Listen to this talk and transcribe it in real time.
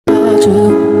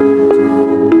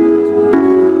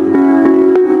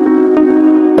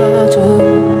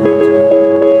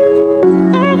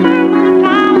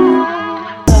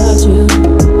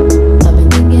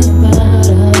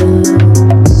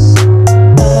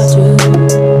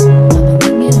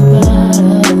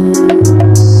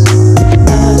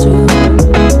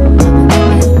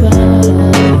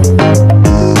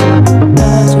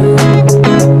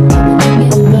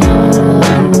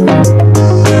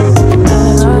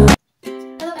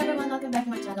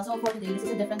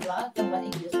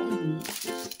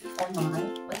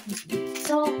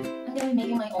So, I'm gonna be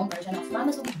making my own version of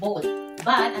Spam Musubi BowL.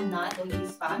 But I'm not going to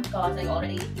use spam because I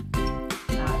already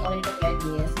prepared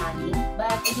this honey.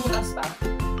 But I do have spam.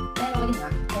 Pero wala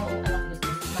na. So, I want to use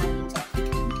this honey check.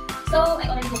 So, I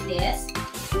already cooked this.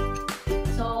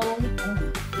 So,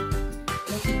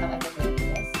 let's see how I prepare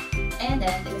this. And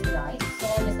then, this is the rice.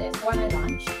 So, this is for my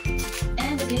lunch.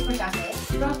 And this is Furikake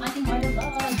from Auntie Marga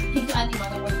Vlog. Thank you, Auntie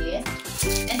Marga, for this.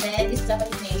 And then, this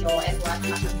Japanese Mayo is what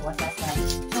happened was last time.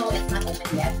 So, it's not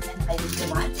open yet. And I really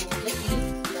want to lick this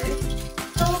first.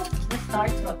 So, let's start.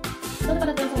 So,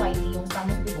 napalagyan ko widely yung Spam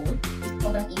Musubi BowL.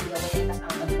 Sobrang easy na way. Tapos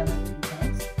ang magandang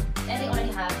ingredients. And I already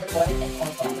have the pork and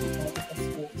also I think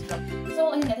it's cooked.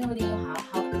 So, ayun nga, tinawag din yung how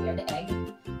to prepare the egg.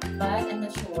 But I'm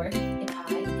not sure if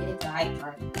I did it right.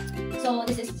 So,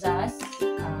 this is just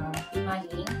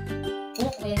honey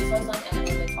cooked with soy sauce and a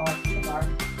little bit of sugar.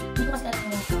 Hindi ko kasi alam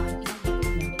yung isang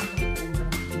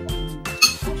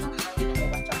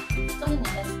so, yun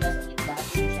nga, let's just eat that.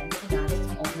 Siyempre nga, this is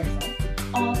my own version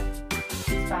of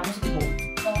Spam Musubi BowL.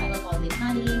 So, I will call this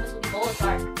honey Musubi BowL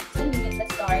part. So, anyway,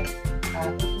 let's start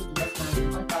cooking this honey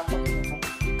on top of the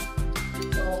rice.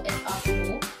 So, it's up to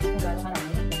kung gano'ng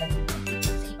marami nilagay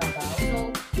sa ibabaw. So,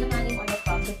 the honey or the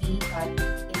spam should be cut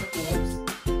into cubes.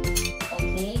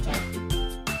 Okay.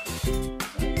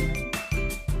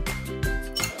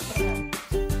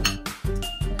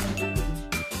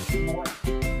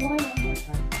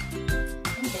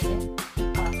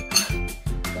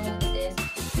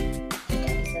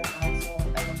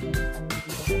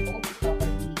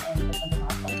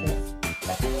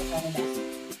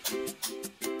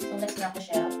 Crack the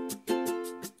shell.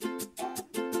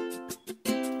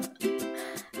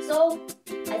 So,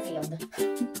 I failed.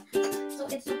 So,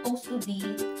 it's supposed to be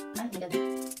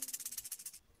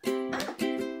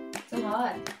so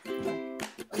hot.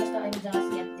 Basta I will just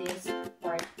get this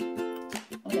part.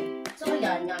 Okay. So,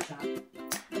 ayan nga siya.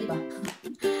 Diba?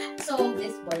 So,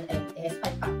 this boiled egg is I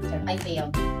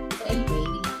failed. So, anyway,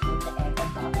 we need to put the egg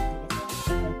on top of this.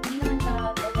 So, hindi naman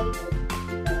siya totally good.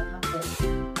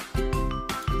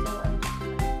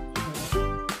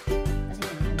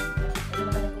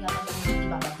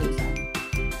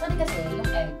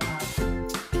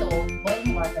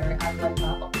 Water, add 1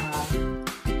 cup of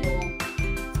yung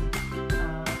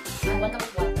add 1 cup of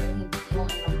water, yung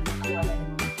water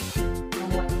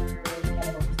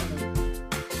nilalagay ko sa lid.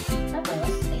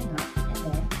 Tapos, ayun nga, and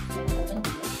then open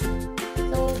this.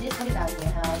 So, this Furikake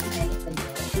has many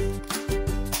flavors.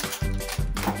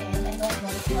 And I don't know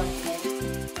if what next.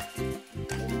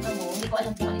 Yung hindi ko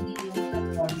alam kung ano dito yung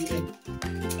formula.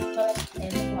 But, and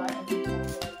this one, I don't know.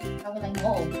 How will I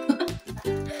know?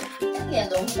 Yung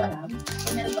yellow, hindi ko alam.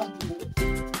 Meron pang blue.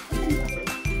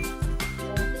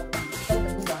 So,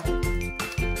 the blue one.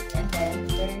 And then,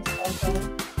 there's also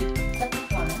the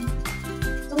pink one.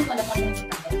 So, hindi ko alam kung ano yung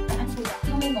Furikake. Ang Furikake,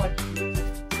 yung may more.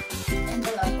 And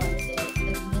the last one is the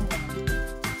green one.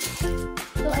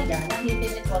 So, ayan. Ang yung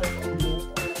favorite color ko ang blue.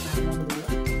 So, wala na blue.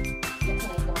 So,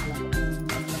 kung ito alam ko yung blue.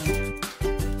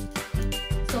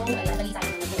 So, ayan. Naging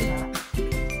tayo ng blue.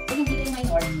 So, hindi rin may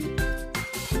order.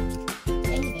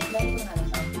 Anyway, dahil ko na lang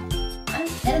siya.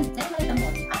 Meron malit ang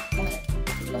mori. Okay.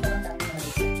 Ito sa lang dami na malit.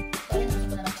 So, ayan, hindi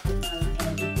ko na lang sa energy.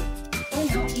 So,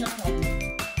 yun na, ilang mori.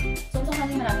 So, kung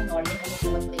maraming mori, ano ko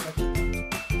ba ito?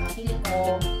 Feeling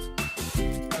ko,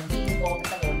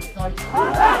 basta yun, mori.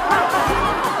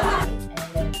 And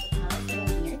then, put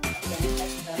over here. And then,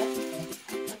 that's the,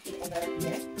 put it over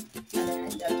here. And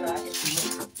then, the trash is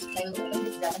here. I will open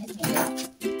this Japanese mayo.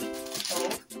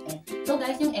 So,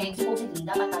 guys, yung egg, supposedly,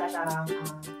 dapat para siyang,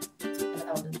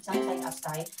 side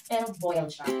upside, pero boil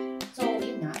siya. So,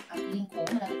 yun nga, ang feeling ko,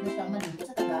 malapit na siyang maluto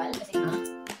sa tagal, kasi nga,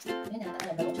 yun na,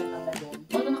 talaga ko siyang tanggal doon.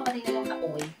 Although nakapatay na yung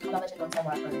apoy, nakababa siya doon sa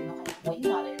water, apoy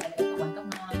yung water, nalagay ko 1 cup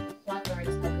na water,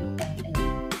 tapos nalagay yung egg, ayun.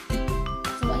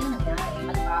 So, ayun ang nangyari,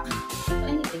 malpak. So,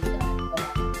 anyway, ito na ito,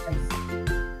 rice.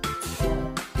 So,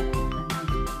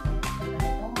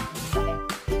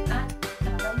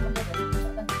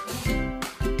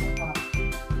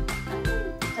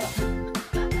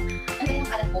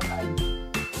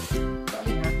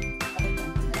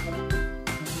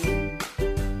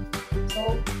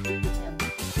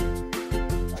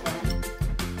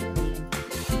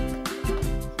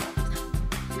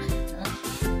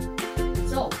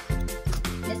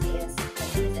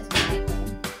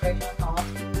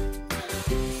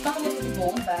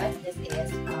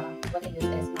 what I use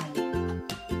is Mayo.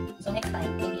 So next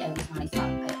time, maybe I'll use my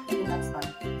spam. I do have spam.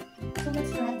 So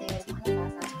let's try this. Mga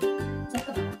nabasa. Saan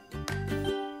ka ba?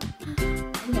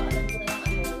 Ano, alam ko na lang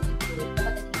ano.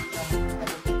 Dapat na hindi siya.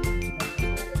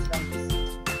 Let's try this.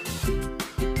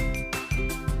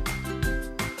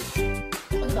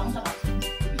 Ano ba ang sarap?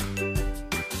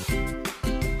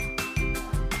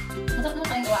 Masarap naman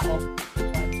tayong gawa ko.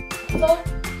 So,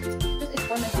 this is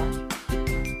for my lunch.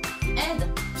 And,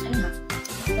 ayun na.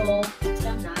 So,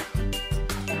 lang na.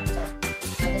 Ayan, so,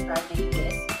 I just tried making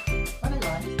this for my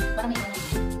lunch. Para may iwan na.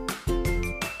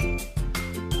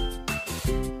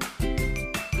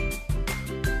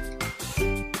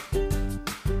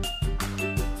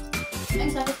 I'm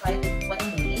satisfied with what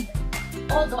I made.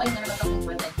 Although I never got to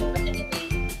work like but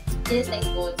anyway, this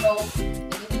tastes good. So,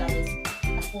 maybe you try this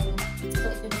at home. So,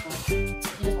 if you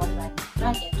just want to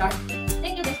try it, try it.